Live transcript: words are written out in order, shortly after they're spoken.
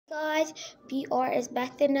guys? BR is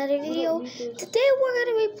back with another video. Today we're going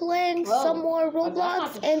to be playing some more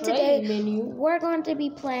Roblox, and today we're going to be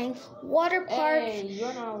playing Water Park.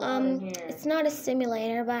 It's not a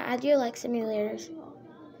simulator, but I do like simulators.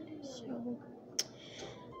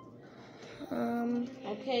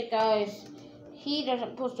 Okay, guys, he doesn't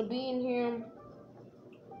supposed to be in here.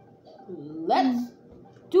 Let's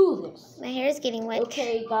do this. My hair is getting wet.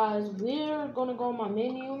 Okay, guys, we're gonna go on my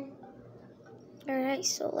menu. Alright,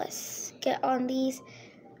 so let's get on these.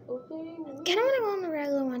 Okay. Kind of want to go on the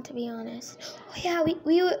regular one, to be honest. Oh yeah, Okay,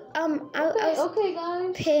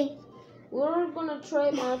 guys. Hey. We're gonna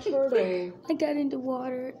try my turtle. I got into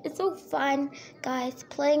water. It's so fun, guys,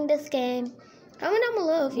 playing this game. Comment down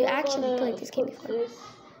below if you actually played this game before.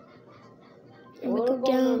 And we go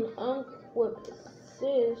down. Unequip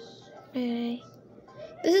this. Alright.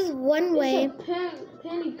 This is one way.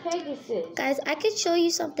 Penny Pegasus. Guys, I could show you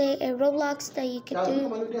something in Roblox that you could do.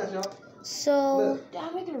 So.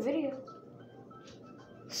 I'm making a video.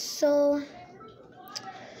 So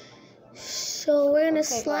we're gonna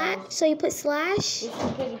slash. Guys. So you put slash,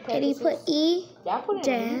 and you put E,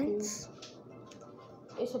 dance.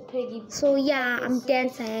 It's a piggy. So yeah, I'm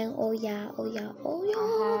dancing. Oh yeah, oh yeah, oh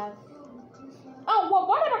yeah. Oh, well,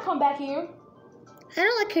 why did I come back here? I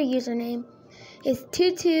don't like her username. It's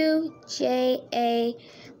TutuJAIJ.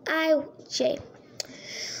 All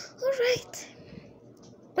right.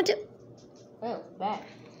 Oh, back.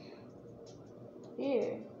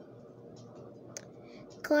 Here.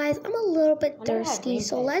 Guys, I'm a little bit thirsty,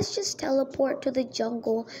 so let's just teleport to the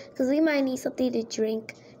jungle because we might need something to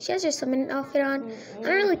drink. She has her swimming outfit on. I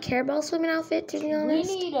don't really care about swimming outfit, to be honest.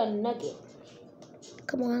 We need a nugget.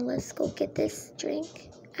 Come on, let's go get this drink.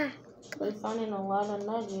 We're finding a lot of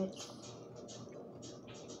nuggets.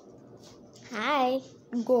 Hi,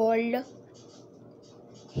 girl.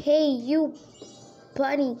 Hey, you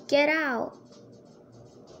bunny, get out.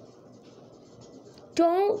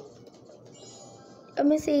 Don't. I'm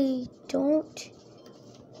gonna say, don't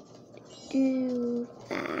do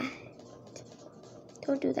that.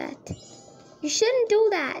 Don't do that. You shouldn't do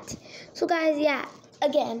that. So, guys, yeah.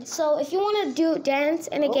 Again, so if you want to do dance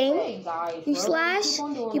in a game, guys, you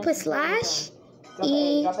put slash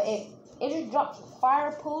E. Drop an egg. It just dropped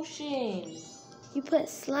fire potion. You put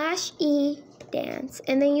slash E dance,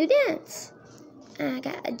 and then you dance. And I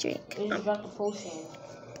got a drink. It just dropped the potion.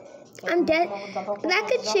 I'm dead. That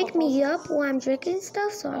could shake me up while I'm drinking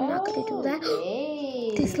stuff, so I'm not gonna do that.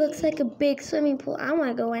 This looks like a big swimming pool. I want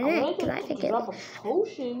to go in it because I could get. Drop a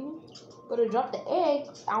potion, but it dropped the egg.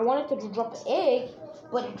 I wanted to drop the egg,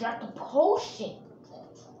 but it dropped the potion.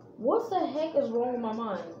 What the heck is wrong with my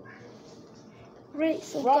mind? Right,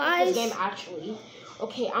 so wrong guys. With this game actually.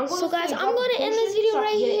 Okay, I'm gonna. So guys, I'm gonna end this video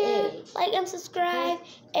right here. Like and subscribe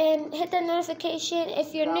and hit the notification.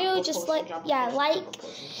 If you're new, just like.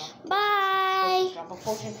 Bye. Drop a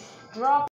potion. Drop.